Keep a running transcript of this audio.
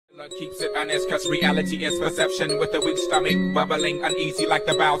Blood keeps it honest, cause reality is perception with a weak stomach, bubbling uneasy like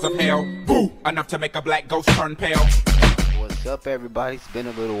the bowels of hell. Boo! Enough to make a black ghost turn pale. What's up, everybody? It's been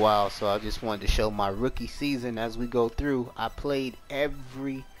a little while, so I just wanted to show my rookie season as we go through. I played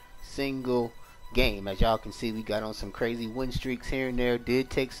every single game. As y'all can see, we got on some crazy win streaks here and there.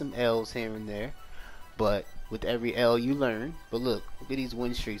 Did take some L's here and there, but with every L you learn. But look at these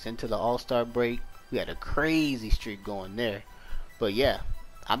win streaks into the All-Star break. We had a crazy streak going there. But yeah,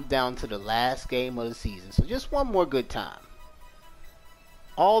 I'm down to the last game of the season, so just one more good time.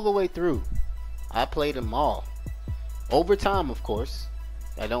 All the way through, I played them all. Overtime, of course.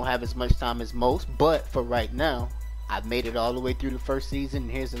 I don't have as much time as most, but for right now, I've made it all the way through the first season,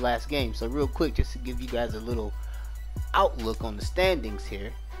 and here's the last game. So real quick, just to give you guys a little outlook on the standings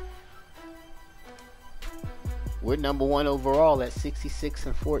here. We're number one overall at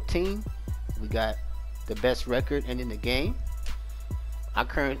 66-14. We got the best record in the game. I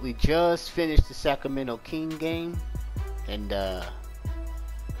currently just finished the Sacramento King game, and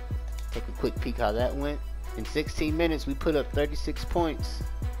take a quick peek how that went. In 16 minutes, we put up 36 points.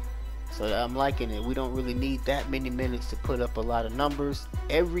 So I'm liking it. We don't really need that many minutes to put up a lot of numbers.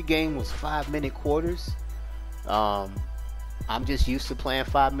 Every game was 5-minute quarters. I'm just used to playing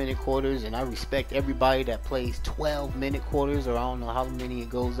 5-minute quarters, and I respect everybody that plays 12-minute quarters, or I don't know how many it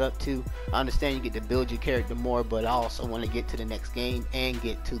goes up to. I understand you get to build your character more, but I also want to get to the next game and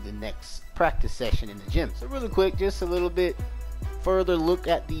get to the next practice session in the gym. So really quick, just a little bit further look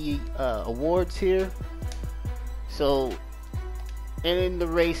at the awards here. So in the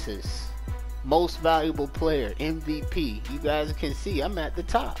races, most valuable player, MVP, you guys can see I'm at the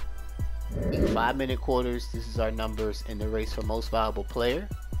top. 5-minute quarters, this is our numbers in the race for most valuable player,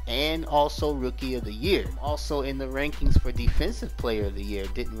 and also rookie of the year. Also in the rankings for defensive player of the year.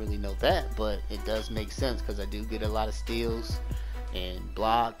 Didn't really know that, but it does make sense because I do get a lot of steals and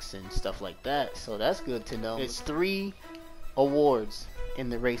blocks and stuff like that, so that's good to know. It's 3 awards in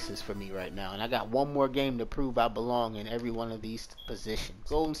the races for me right now, and I got one more game to prove I belong in every one of these positions.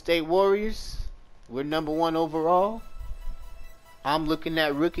 Golden State Warriors, we're number 1 overall. I'm looking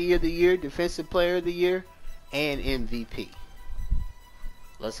at rookie of the year, defensive player of the year, and MVP.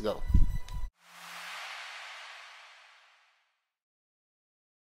 Let's go.